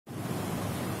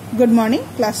Good morning,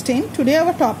 class 10. Today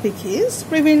our topic is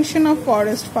prevention of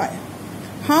forest fire.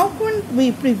 How can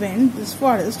we prevent this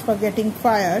forest from getting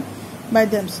fired by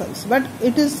themselves? But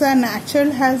it is a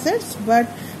natural hazard, but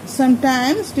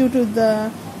sometimes due to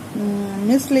the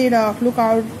mislead of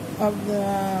lookout of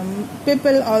the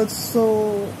people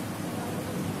also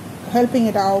helping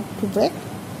it out to break.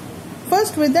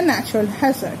 First with the natural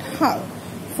hazard. How?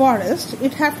 Forest,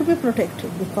 it have to be protected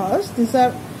because these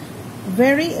are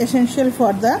very essential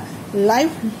for the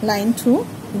lifeline to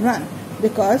run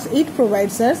because it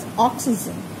provides us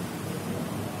oxygen.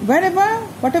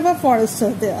 Whatever forests are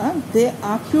there, they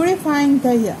are purifying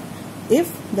the air.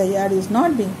 If the air is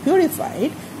not being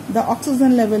purified, the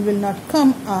oxygen level will not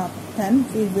come up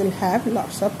and we will have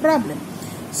lots of problems.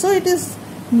 So it is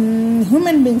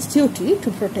human beings' duty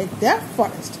to protect their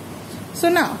forest. So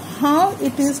now, how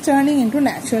it is turning into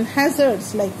natural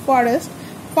hazards like forest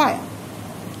fire?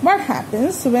 What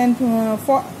happens when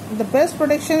for the best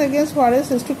protection against forest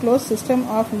is to close system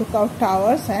of lookout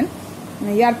towers and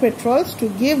air patrols to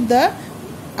give the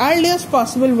earliest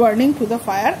possible warning to the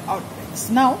fire outbreaks.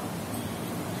 Now,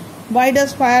 why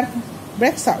does fire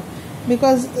breaks out?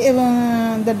 Because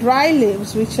the dry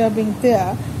leaves which are being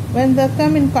there, when they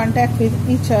come in contact with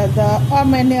each other or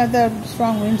many other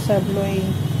strong winds are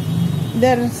blowing,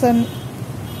 there are some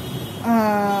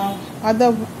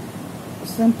other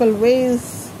simple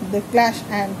ways they clash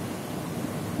and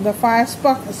the fire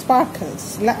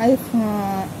sparkles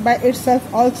by itself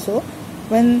also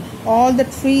when all the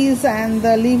trees and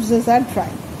the leaves are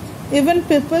dry. Even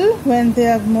people when they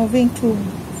are moving to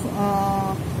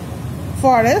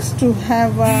forest to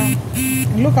have a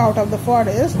look out of the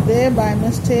forest, they by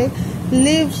mistake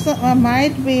leaves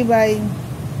might be by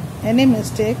any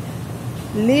mistake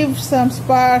leave some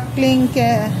sparkling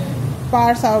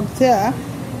parts out there,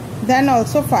 then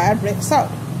also fire breaks out.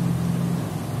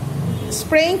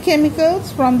 Spraying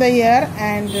chemicals from the air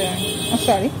and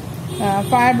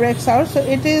fire breaks out. So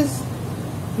it is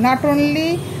not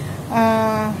only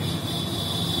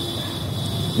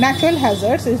natural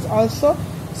hazards, it is also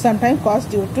sometimes caused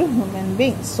due to human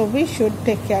beings. So we should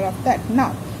take care of that.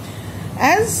 Now,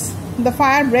 as the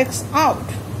fire breaks out,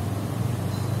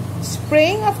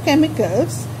 spraying of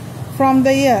chemicals from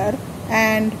the air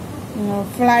and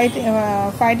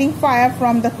fighting fire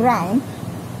from the ground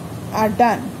are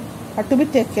to be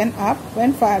taken up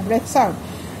when fire breaks out.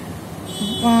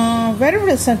 Very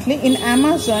recently in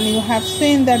Amazon you have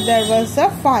seen that there was a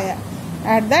fire.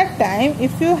 At that time,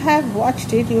 if you have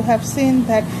watched it, you have seen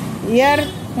that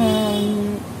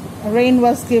rain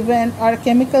was given or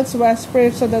chemicals were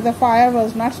sprayed so that the fire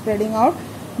was not spreading out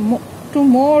to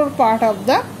more part of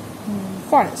the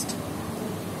forest.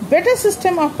 Better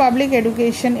system of public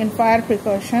education in fire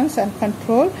precautions and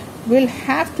control will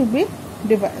have to be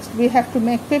devised. We have to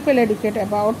make people educate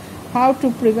about how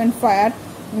to prevent fire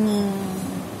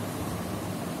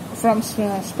from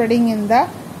spreading in the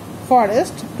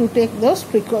forest, to take those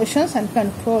precautions and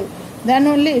control. Then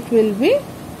only it will be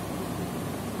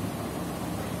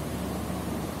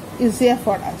easier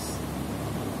for us.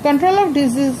 Control of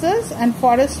diseases and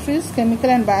forest trees,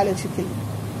 chemical and biologically.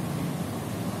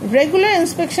 Regular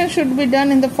inspection should be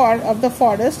done in the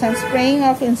forest, and spraying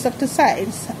of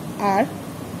insecticides are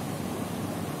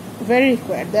very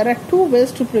required. There are two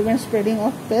ways to prevent spreading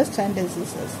of pests and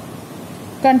diseases.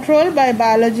 Control by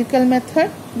biological method,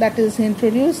 that is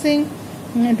introduction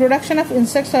of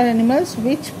insects or animals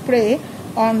which prey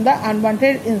on the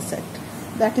unwanted insect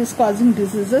that is causing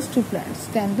diseases to plants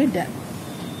can be done.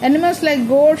 Animals like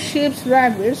goats, sheep,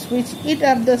 rabbits which eat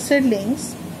up the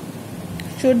seedlings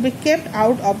should be kept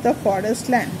out of the forest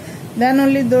land. Then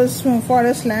only those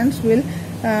forest lands will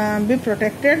be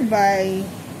protected by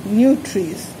new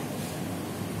trees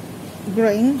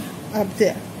growing up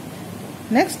there.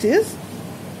 Next is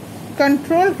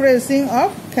control grazing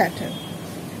of cattle.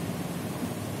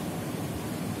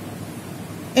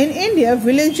 In India,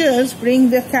 villagers bring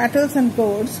their cattle and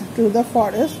goats to the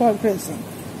forest for grazing.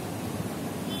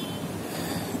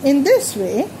 In this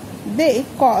way, they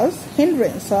cause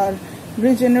hindrance or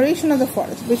regeneration of the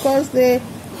forest, because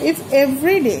if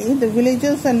every day the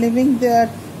villagers are leaving their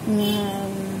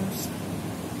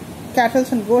cattle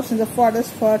and goats in the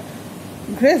forest for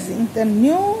grazing, then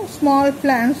new small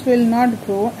plants will not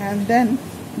grow, and then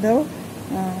the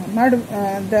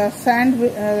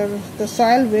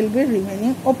soil will be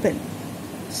remaining open.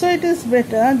 So it is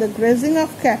better the grazing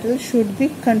of cattle should be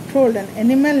controlled, and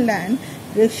animal land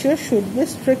ratio should be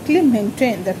strictly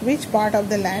maintained, that which part of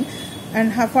the land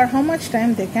and for how much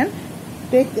time they can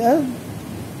take the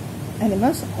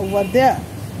animals over there.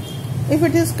 If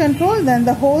it is controlled, then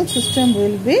the whole system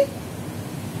will be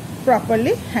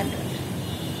properly handled.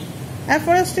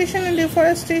 Afforestation and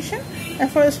deforestation.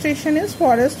 Afforestation is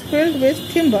forest filled with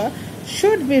timber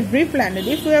should be replanted.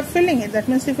 If we are filling it, that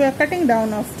means if we are cutting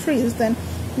down of trees, then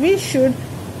we should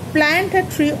plant a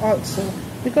tree also,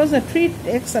 because a tree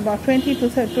takes about 20 to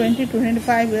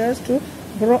 25 years to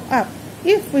grow up.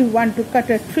 If we want to cut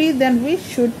a tree, then we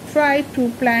should try to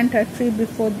plant a tree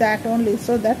before that only,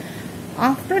 so that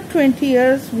after 20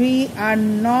 years we are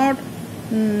not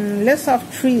less of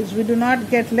trees. We do not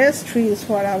get less trees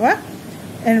for our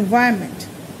environment.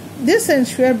 This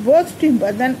ensures both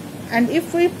timber and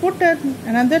if we put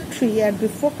another tree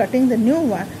before cutting the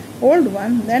old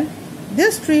one, then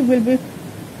this tree will be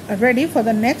ready for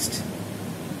the next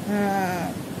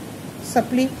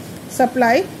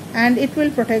supply, and it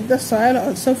will protect the soil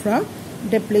also from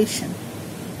depletion.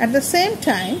 At the same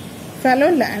time, fallow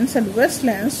lands and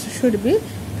wastelands should be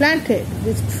planted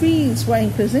with trees for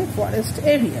increasing forest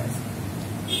areas.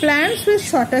 Plants with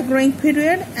shorter growing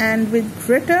period and with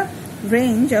greater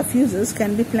range of uses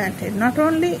can be planted, not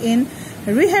only in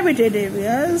rehabilitated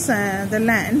areas, the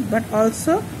land, but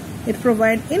also it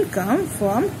provides income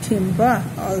from timber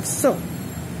also.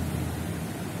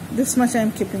 This much I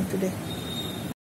am keeping today.